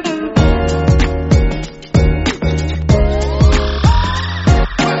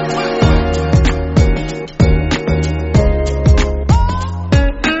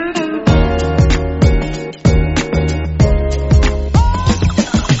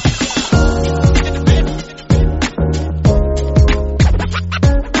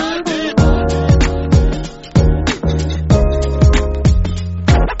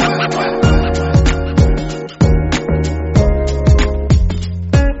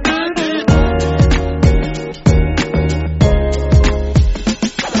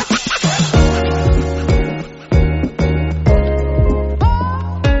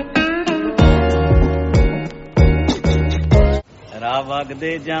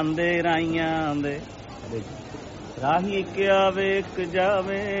 ਵਗਦੇ ਜਾਂਦੇ ਰਾਈਆਂ ਦੇ ਰਾਹੀ ਇੱਕ ਆਵੇ ਇੱਕ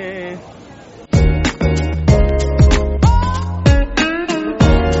ਜਾਵੇ।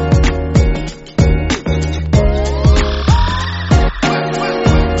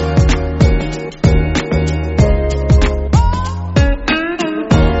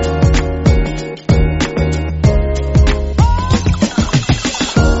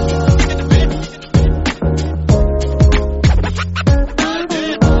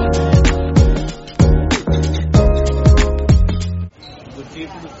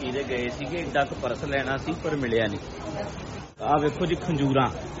 ਗਏ ਸੀਗੇ ਏਡਾ ਕੁ ਪਰਸ ਲੈਣਾ ਸੀ ਪਰ ਮਿਲਿਆ ਨਹੀਂ। ਆਹ ਵੇਖੋ ਜੀ ਖੰਜੂਰਾਂ,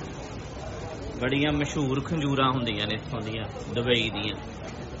 ਬੜੀਆਂ ਮਸ਼ਹੂਰ ਖੰਜੂਰਾਂ ਹੁੰਦੀਆਂ ਨੇ ਇੱਥੋਂ ਦੀਆਂ, ਦੁਬਈ ਦੀਆਂ।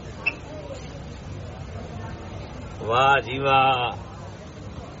 ਵਾਹ ਜੀ ਵਾਹ।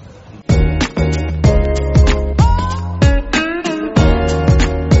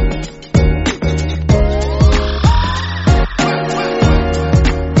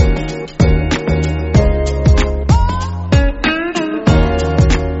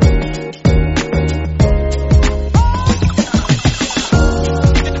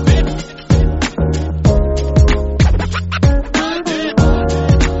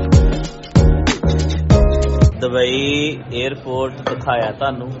 ਦੁਬਈ 에ਅਰਪੋਰਟ ਦਿਖਾਇਆ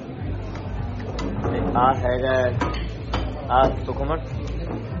ਤੁਹਾਨੂੰ ਤੇ ਆ ਹੈਗਾ ਆ ਸੁਖਮਨ।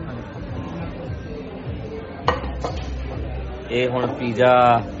 ਇਹ ਹੁਣ ਪੀਜ਼ਾ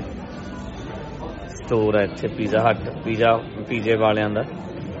ਸਟੋਰ ਹੈ ਇੱਥੇ, ਪੀਜ਼ਾ ਹੱਟ ਪੀਜ਼ੇ ਵਾਲਿਆਂ ਦਾ।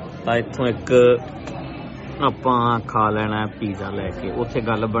 ਤਾਂ ਇੱਥੋਂ ਇੱਕ ਆਪਾਂ ਖਾ ਲੈਣਾ ਪੀਜ਼ਾ ਲੈ ਕੇ। ਉੱਥੇ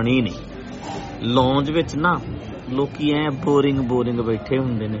ਗੱਲ ਬਣੀ ਨਹੀਂ। ਲੌਂਜ ਵਿੱਚ ਨਾ ਲੋਕੀ ਐ ਬੋਰਿੰਗ ਬੈਠੇ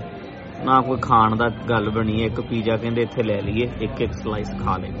ਹੁੰਦੇ ਨੇ, ਨਾ ਕੋਈ ਖਾਣ ਦਾ ਗੱਲ ਬਣੀ। ਇੱਕ ਪੀਜ਼ਾ ਕਹਿੰਦੇ ਇੱਥੇ ਲੈ ਲਈਏ, ਇੱਕ ਸਲਾਈਸ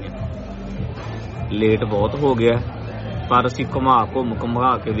ਖਾ ਲੈਂਦੇ ਆ। ਲੇਟ ਬਹੁਤ ਹੋ ਗਿਆ ਪਰ ਅਸੀਂ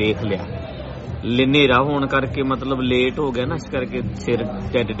ਘੁੰਮਾ ਕੇ ਵੇਖ ਲਿਆ। ਹਨੇਰਾ ਹੋਣ ਕਰਕੇ ਮਤਲਬ ਲੇਟ ਹੋ ਗਿਆ ਨਾ, ਇਸ ਕਰਕੇ ਸਿਰ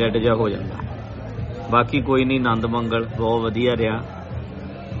ਡੈਡ ਜਿਹਾ ਹੋ ਜਾਂਦਾ। ਬਾਕੀ ਕੋਈ ਨਹੀਂ, ਆਨੰਦ ਮੰਗਲ ਬਹੁਤ ਵਧੀਆ ਰਿਹਾ।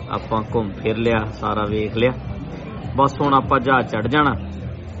 ਆਪਾਂ ਘੁੰਮ ਫਿਰ ਲਿਆ, ਸਾਰਾ ਵੇਖ ਲਿਆ। ਬਸ ਹੁਣ ਆਪਾਂ ਜਹਾਜ਼ ਚੜ੍ਹ ਜਾਣਾ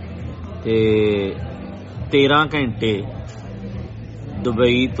ਤੇ 13 ਘੰਟੇ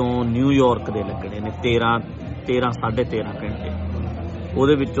ਦੁਬਈ ਤੋਂ ਨਿਊਯਾਰਕ ਦੇ ਲੱਗਣੇ ਨੇ। 13.5 ਘੰਟੇ।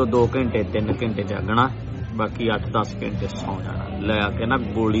 ਉਹਦੇ ਵਿੱਚੋਂ 2 ਘੰਟੇ 3 ਘੰਟੇ ਜਾਗਣਾ, ਬਾਕੀ 8-10 ਘੰਟੇ ਸੌਂ ਜਾਣਾ ਲੈ ਕੇ ਨਾ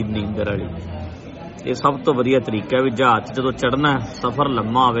ਗੋਲੀ ਨੀਂਦਰ ਵਾਲੀ। ਇਹ ਸਭ ਤੋਂ ਵਧੀਆ ਤਰੀਕਾ ਵੀ ਜਹਾਜ਼ 'ਚ ਜਦੋਂ ਚੜ੍ਹਨਾ, ਸਫ਼ਰ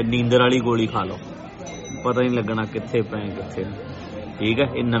ਲੰਮਾ ਹੋਵੇ, ਨੀਂਦਰ ਵਾਲੀ ਗੋਲੀ ਖਾ ਲਓ, ਪਤਾ ਨਹੀਂ ਲੱਗਣਾ ਕਿੱਥੇ ਪਏ ਕਿੱਥੇ ਨਹੀਂ। ਠੀਕ ਹੈ,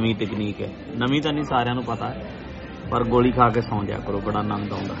 ਇਹ ਨਵੀਂ ਤਕਨੀਕ ਹੈ। ਨਵੀਂ ਤਾਂ ਨਹੀਂ, ਸਾਰਿਆਂ ਨੂੰ ਪਤਾ ਹੈ, ਪਰ ਗੋਲੀ ਖਾ ਕੇ ਸੌਂ ਜਾਇਆ ਕਰੋ, ਬੜਾ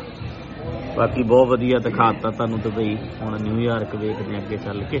ਆਨੰਦ ਆਉਂਦਾ। ਬਾਕੀ ਬਹੁਤ ਵਧੀਆ ਦਿਖਾਤਾ ਤੁਹਾਨੂੰ ਦੁਬਈ। ਹੁਣ ਨਿਊਯਾਰਕ ਵੇਖਦੇ ਅੱਗੇ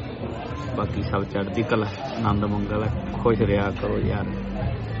ਚੱਲ ਕੇ। ਬਾਕੀ ਸਭ ਚੜ੍ਹਦੀ ਕਲਾ, ਆਨੰਦ ਮੰਗਲ ਹੈ। ਖੁਸ਼ ਰਿਹਾ ਕਰੋ ਯਾਰ।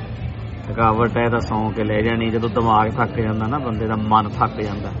 ਥਕਾਵਟ ਹੈ ਤਾਂ ਸੌਂ ਕੇ ਲੈ ਜਾਣੀ। ਜਦੋਂ ਦਿਮਾਗ ਥੱਕ ਜਾਂਦਾ ਨਾ, ਬੰਦੇ ਦਾ ਮਨ ਥੱਕ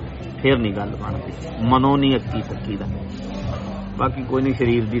ਜਾਂਦਾ, ਫਿਰ ਨਹੀਂ ਗੱਲ ਬਣਦੀ। ਮਨੋਂ ਨਹੀਂ ਅੱਕੀ ਦਾ। ਬਾਕੀ ਕੋਈ ਨਹੀਂ,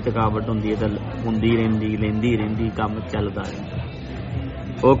 ਸਰੀਰ ਦੀ ਥਕਾਵਟ ਹੁੰਦੀ ਹੈ ਤਾਂ ਹੁੰਦੀ ਲੈਂਦੀ ਰਹਿੰਦੀ, ਕੰਮ ਚੱਲਦਾ ਰਹਿੰਦਾ।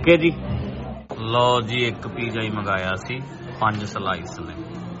 ਓਕੇ ਜੀ, ਲਓ ਜੀ, ਇੱਕ ਪੀਜ਼ਾ ਹੀ ਮੰਗਾਇਆ ਸੀ, 5 ਸਲਾਈਸ ਨੇ,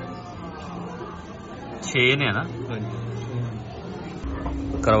 6 ਨੇ ਨਾ।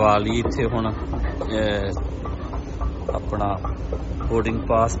 ਕਰਵਾ ਲਈ ਇੱਥੇ। ਹੁਣ ਆਪਣਾ ਬੋਰਡਿੰਗ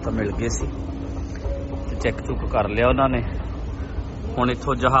ਪਾਸ ਤਾਂ ਮਿਲ ਗਏ ਸੀ ਤੇ ਚੈੱਕ ਚੁੱਕ ਕਰ ਲਿਆ ਉਹਨਾਂ ਨੇ। ਹੁਣ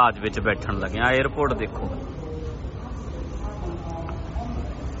ਇੱਥੋਂ ਜਹਾਜ਼ ਵਿੱਚ ਬੈਠਣ ਲੱਗਿਆ। 에ਅਰਪੋਰਟ ਦੇਖੋ,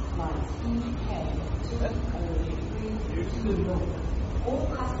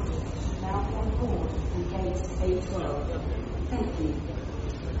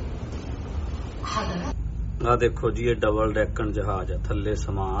 ਆ ਦੇਖੋ ਜੀ, ਇਹ ਡਬਲ ਡੈਕਨ ਜਹਾਜ਼ ਹੈ। ਥੱਲੇ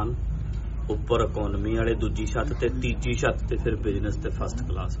ਸਮਾਨ, ਉੱਪਰ ਇਕੋਨਮੀ ਵਾਲੇ ਦੂਜੀ ਛੱਤ ਤੇ, ਤੀਜੀ ਛੱਤ ਤੇ ਫਿਰ ਬਿਜ਼ਨਸ ਤੇ ਫਸਟ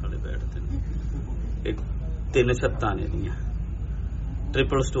ਕਲਾਸ ਵਾਲੇ ਬੈਠਦੇ ਨੇ। ਇਹ 3 ਛੱਤਾਂ ਨੇ ਇਹਦੀਆਂ,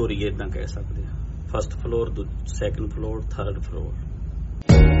 ਟ੍ਰਿਪਲ ਸਟੋਰੀ ਇਦਾਂ ਕਹਿ ਸਕਦੇ ਆ। First floor, second floor, third floor.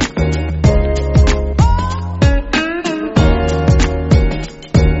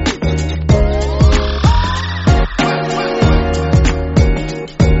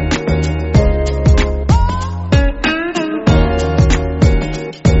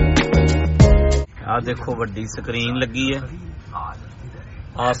 ਆ ਦੇਖੋ, ਵੱਡੀ ਸਕਰੀਨ ਲੱਗੀ ਹੈ।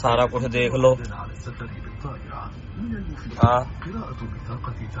 ਆ ਸਾਰਾ ਕੁਝ ਦੇਖ ਲਓ।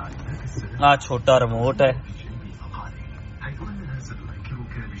 ਆ ਛੋਟਾ ਰਿਮੋਟ ਹੈ।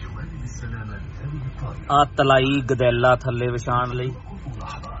 ਆ ਤਲਾਈ ਗਦੈਲਾ ਥੱਲੇ ਵਿਛਾਣ ਲਈ।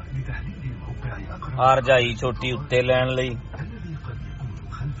 ਆ ਰਜਾਈ ਛੋਟੀ ਉੱਤੇ ਲੈਣ ਲਈ।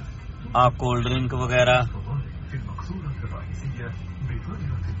 ਆ ਕੋਲਡ ਡਰਿੰਕ ਵਗੈਰਾ।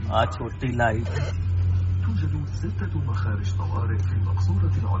 ਆ ਛੋਟੀ ਲਾਈਟ। توجد 6 مخارج طوارئ في المقصورة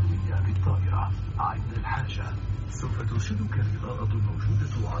العلوية بالطائرة. عند الحاجة سوف ترشدك الإضاءة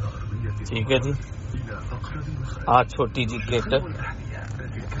الموجودة على أرضية ठीक है जी। إلى أقرب مخرج. आज छोटी जी किट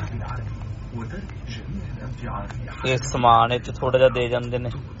ये समान थोड़ा जा दे जाते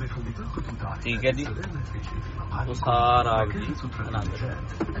ने। ठीक है जी, तो सारा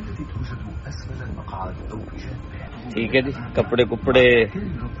ठीक है जी। कपड़े कुपड़े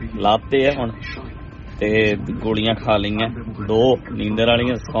लाते है हुण ते गोलियां खा लियां 2 नींदर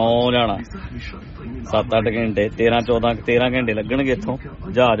वालियां। सौ जाना 7-8 घंटे, 13 घंटे लगणगे इत्थों।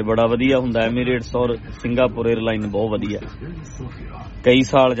 जहाज बड़ा वधिया हुंदा, एमिरेट्स और सिंगापुर एयरलाइन बहुत वधिया। कई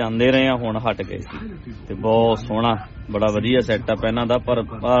साल जांदे रहे हैं, हुण हट गए सी ते बहुत सोहना बड़ा वधिया सैटअप इन्हां दा। पर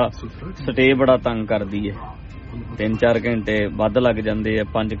स्टे बड़ा तंग करदी है, 3-4 घंटे वध लग जांदे आ,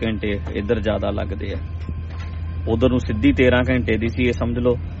 5 घंटे इधर ज्यादा लगदे आ। उधर नूं सीधी 13 घंटे दी सी, समझ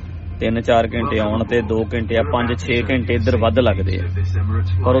लो 3-4 घंटे आउण ते 2 घंटे या 5-6 घंटे इधर वध लगदे आ।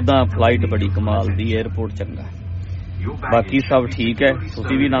 पर उदां फ्लाइट बड़ी कमाल दी, एयरपोर्ट चंगा। बाकी सब ठीक है,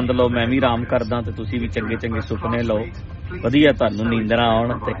 तुसीं भी आनंद लो, मैं भी आराम करदा ते तुसीं भी चंगे चंगे सुपने लो, वधिया तुहानूं नींदरां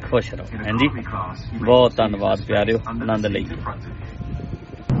आउण ते खुश रहो। हां जी, बहुत धन्नवाद प्यारिओ, आनंद लईए।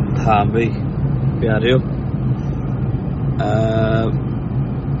 हाँ बई प्यारिओ,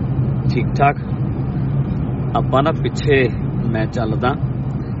 ठीक ठाक। ਆਪਾਂ ਨਾ ਪਿੱਛੇ ਮੈਂ ਚੱਲਦਾ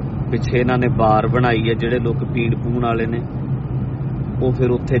ਪਿੱਛੇ ਇਹਨਾਂ ਨੇ ਬਾਰ ਬਣਾਈ ਹੈ। ਜਿਹੜੇ ਲੋਕ ਪੀਣ ਪੂਣ ਵਾਲੇ ਨੇ ਉਹ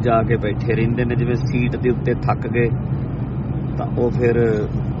ਫਿਰ ਉੱਥੇ ਜਾ ਕੇ ਬੈਠੇ ਰਹਿੰਦੇ ਨੇ। ਜਿਵੇਂ ਸੀਟ ਦੇ ਉੱਤੇ ਥੱਕ ਗਏ ਤਾਂ ਉਹ ਫਿਰ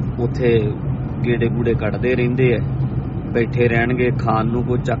ਉੱਥੇ ਗੇੜੇ ਗੂੜੇ ਕੱਢਦੇ ਰਹਿੰਦੇ ਆ, ਬੈਠੇ ਰਹਿਣਗੇ। ਖਾਣ ਨੂੰ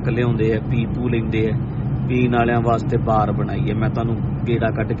ਕੋਈ ਚੱਕ ਲਿਆਉਂਦੇ ਆ, ਪੀ ਪੂ ਲੈਂਦੇ ਆ। ਪੀਣ ਵਾਲਿਆਂ ਵਾਸਤੇ ਬਾਰ ਬਣਾਈ ਹੈ। ਮੈਂ ਤੁਹਾਨੂੰ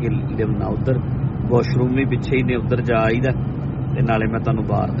ਗੇੜਾ ਕੱਢ ਕੇ ਲਿਆਉਣਾ। ਉੱਧਰ ਵਾਸ਼ਰੂਮ ਵੀ ਪਿੱਛੇ ਹੀ ਨੇ, ਉੱਧਰ ਜਾ ਆਈਦਾ ਤੇ ਨਾਲੇ ਮੈਂ ਤੁਹਾਨੂੰ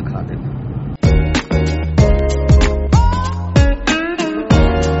ਬਾਹਰ ਦਿਖਾ ਦਿੰਦਾ।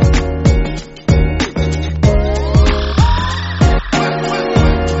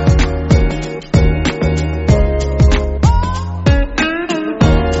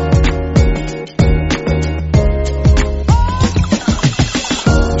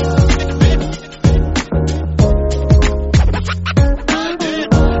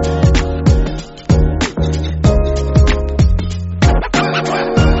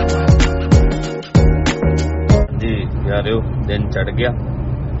 ਦਿਨ ਚੜ ਗਿਆ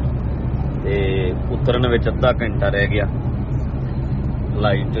ਤੇ ਉਤਰਨ ਵਿੱਚ ਅੱਧਾ ਘੰਟਾ ਰਹਿ ਗਿਆ।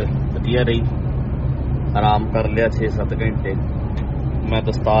 ਲਾਈਟ ਵਧੀਆ ਰਹੀ, ਆਰਾਮ ਕਰ ਲਿਆ 6-7 ਘੰਟੇ। ਮੈਂ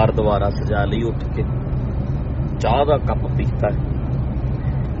ਦਸਤਾਰ ਦੁਬਾਰਾ ਸਜਾ ਲਈ, ਉੱਠ ਕੇ ਚਾਹ ਦਾ ਕੱਪ ਪੀਤਾ।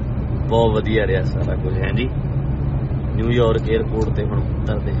 ਬਹੁਤ ਵਧੀਆ ਰਿਹਾ ਸਾਰਾ ਕੁਝ ਹੈ ਜੀ। ਨਿਊਯਾਰਕ ਏਅਰਪੋਰਟ ਤੇ ਹੁਣ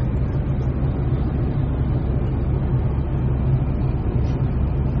ਉਤਰਦੇ।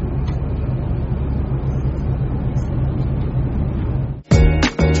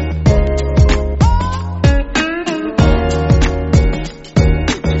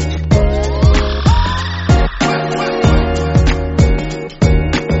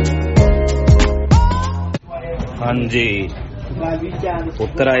 ਹਾਂਜੀ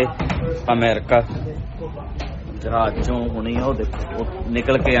ਉਤਰ ਆਏ ਅਮਰੀਕਾ ਜਹਾਜ਼ ਚੋਂ। ਹੁਣੀ ਉਹ ਦੇਖੋ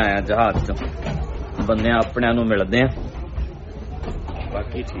ਨਿਕਲ ਕੇ ਆਇਆ ਜਹਾਜ਼ ਚੋਂ। ਬੰਦਿਆਂ ਆਪਣਿਆਂ ਨੂੰ ਮਿਲਦੇ ਆ,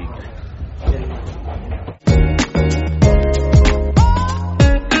 ਬਾਕੀ ਠੀਕ ਹੈ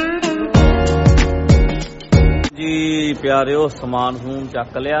ਜੀ। ਪਿਆਰਿਓ ਸਮਾਨ ਸਮੂਨ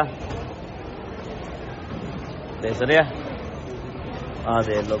ਚੱਕ ਲਿਆ, ਦਿਸ ਰਿਹਾ। ਆ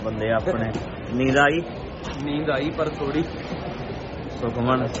ਦੇਖ ਲੋ ਬੰਦੇ ਆਪਣੇ। ਨੀਂਦ ਆਈ ਪਰ ਥੋੜੀ।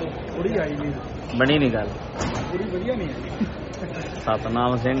 ਸੁਖਮਨ ਥੋੜੀ ਆਈ ਨੀਂਦ, ਬਣੀ ਨਹੀਂ ਗੱਲ, ਥੋੜੀ ਵਧੀਆ ਨਹੀਂ ਆਈ।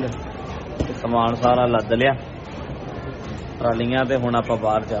 ਸਤਨਾਮ ਸਿੰਘ ਸਮਾਨ ਸਾਰਾ ਲੱਦ ਲਿਆ ਟਰਾਲੀਆਂ ਤੇ, ਹੁਣ ਆਪਾਂ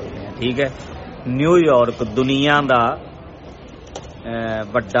ਬਾਹਰ ਚੱਲਦੇ ਹਾਂ। ਠੀਕ ਹੈ। ਨਿਊਯਾਰਕ ਦੁਨੀਆ ਦਾ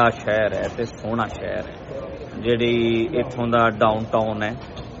ਵੱਡਾ ਸ਼ਹਿਰ ਹੈ ਤੇ ਸੋਹਣਾ ਸ਼ਹਿਰ ਹੈ। ਜਿਹੜੀ ਇੱਥੋਂ ਦਾ ਡਾਊਨਟਾਊਨ ਹੈ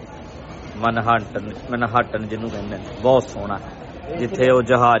ਮਨਹਾਟਨ ਜਿਹਨੂੰ ਕਹਿੰਦੇ ਨੇ, ਬਹੁਤ ਸੋਹਣਾ। ਜਿੱਥੇ ਉਹ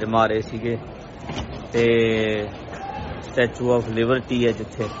ਜਹਾਜ਼ ਮਾਰੇ ਸੀਗੇ ਤੇ ਸਟੈਚੂ ਆਫ ਲਿਬਰਟੀ ਹੈ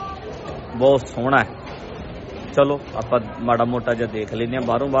ਜਿੱਥੇ, ਬਹੁਤ ਸੋਹਣਾ ਹੈ। ਚਲੋ ਆਪਾਂ ਮਾੜਾ ਮੋਟਾ ਜਿਹਾ ਦੇਖ ਲੈਂਦੇ ਹਾਂ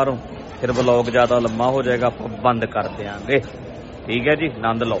ਬਾਹਰੋਂ। ਫਿਰ ਵਲੌਗ ਜ਼ਿਆਦਾ ਲੰਮਾ ਹੋ ਜਾਏਗਾ, ਆਪਾਂ ਬੰਦ ਕਰ ਦਿਆਂਗੇ। ਠੀਕ ਹੈ ਜੀ,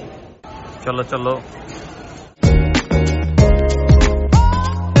 ਆਨੰਦ ਲਓ। ਚਲੋ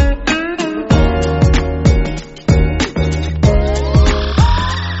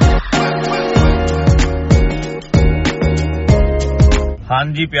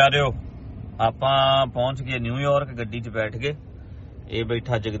ਹਾਂਜੀ ਪਿਆਰਿਓ, ਆਪਾਂ ਪਹੁੰਚ ਗਏ ਨਿਊਯਾਰਕ। ਗੱਡੀ 'ਚ ਬੈਠ ਗਏ। ਇਹ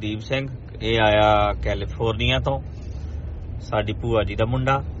ਬੈਠਾ ਜਗਦੀਪ ਸਿੰਘ, ਇਹ ਆਇਆ ਕੈਲੀਫੋਰਨੀਆ ਤੋਂ, ਸਾਡੀ ਭੂਆ ਜੀ ਦਾ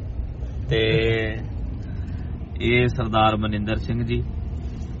ਮੁੰਡਾ। ਤੇ ਇਹ ਸਰਦਾਰ ਮਨਿੰਦਰ ਸਿੰਘ ਜੀ,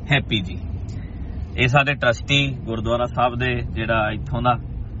 ਹੈਪੀ ਜੀ। ਇਹ ਸਾਡੇ ਟਰਸਟੀ ਗੁਰਦੁਆਰਾ ਸਾਹਿਬ ਦੇ, ਜਿਹੜਾ ਇੱਥੋਂ ਦਾ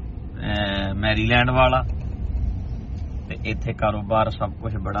ਮੈਰੀਲੈਂਡ ਵਾਲਾ। ਤੇ ਇੱਥੇ ਕਾਰੋਬਾਰ ਸਭ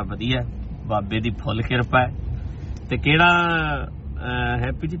ਕੁਝ ਬੜਾ ਵਧੀਆ, ਬਾਬੇ ਦੀ ਫੁੱਲ ਕਿਰਪਾ ਹੈ। ਤੇ ਕਿਹੜਾ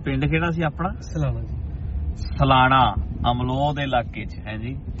ਹੈਪੀ ਜੀ ਪਿੰਡ ਕਿਹੜਾ ਸੀ ਆਪਣਾ? ਸਲਾਣਾ ਜੀ। ਸਲਾਣਾ ਅਮਲੋਹ ਦੇ ਇਲਾਕੇ 'ਚ ਹੈ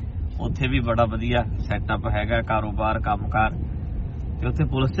ਜੀ। ਉੱਥੇ ਵੀ ਬੜਾ ਵਧੀਆ ਸੈਟਅਪ ਹੈਗਾ, ਕਾਰੋਬਾਰ ਕੰਮਕਾਰ। ਤੇ ਉੱਥੇ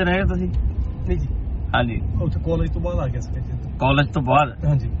ਪੁਲਿਸ 'ਚ ਰਹੇ ਤੁਸੀਂ? ਨਹੀਂ ਜੀ। ਹਾਂਜੀ, ਉੱਥੇ ਕਾਲਜ ਤੋਂ ਬਾਅਦ ਆ ਗਿਆ ਸੀ। ਕਾਲਜ ਤੋਂ ਬਾਅਦ?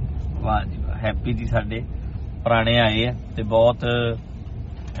 ਹਾਂਜੀ। ਵਾਹ ਜੀ ਵਾਹ। ਹੈਪੀ ਜੀ ਸਾਡੇ ਪੁਰਾਣੇ ਆਏ ਆ ਤੇ ਬਹੁਤ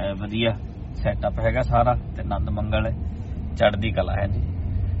ਵਧੀਆ ਸੈਟਅਪ ਹੈਗਾ ਸਾਰਾ, ਤੇ ਆਨੰਦ ਮੰਗਲ ਹੈ, ਚੜ੍ਹਦੀ ਕਲਾ ਹੈ ਜੀ।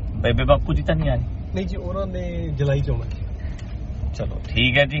 ਬੇਬੇ ਬਾਪੂ ਜੀ ਤਾਂ ਨਹੀਂ ਆਏ? ਨਹੀਂ ਜੀ, ਉਹਨਾਂ ਨੇ ਜੁਲਾਈ 'ਚ ਆਉਣਾ। ਚਲੋ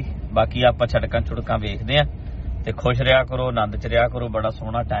ਠੀਕ ਹੈ ਜੀ। ਬਾਕੀ ਆਪਾਂ ਛੜਕਾਂ ਵੇਖਦੇ ਆ ਤੇ ਖੁਸ਼ ਰਿਹਾ ਕਰੋ, ਆਨੰਦ 'ਚ ਰਿਹਾ ਕਰੋ। ਬੜਾ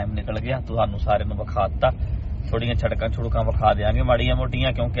ਸੋਹਣਾ ਟਾਈਮ ਨਿਕਲ ਗਿਆ, ਤੁਹਾਨੂੰ ਸਾਰਿਆਂ ਨੂੰ ਵਿਖਾ ਦਿੱਤਾ। ਥੋੜੀਆਂ ਛੜਕਾਂ ਵਿਖਾ ਦਿਆਂਗੇ ਮਾੜੀਆਂ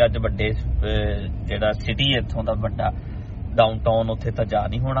ਮੋਟੀਆਂ, ਕਿਉਂਕਿ ਅੱਜ ਵੱਡੇ ਜਿਹੜਾ ਸਿਟੀ ਇੱਥੋਂ ਦਾ ਵੱਡਾ ਡਾਊਨਟਾਊਨ, ਉੱਥੇ ਤਾਂ ਜਾ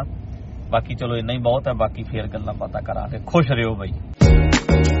ਨਹੀਂ ਹੋਣਾ। ਬਾਕੀ ਚਲੋ ਇੰਨਾ ਹੀ ਬਹੁਤ ਹੈ, ਬਾਕੀ ਫੇਰ ਗੱਲਾਂ ਬਾਤਾਂ ਕਰਾਂਗੇ। ਖੁਸ਼ ਰਹੋ ਬਾਈ।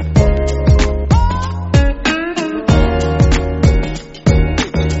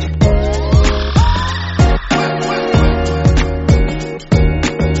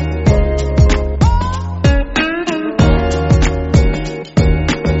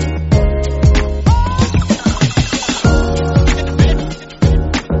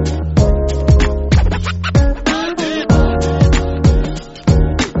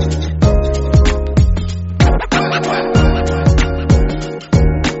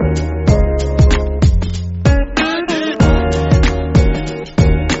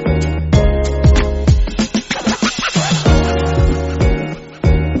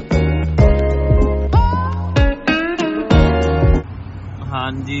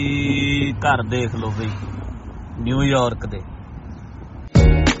 ਘਰ ਦੇਖ ਲਓ ਬਈ ਨਿਊਯਾਰਕ ਦੇ।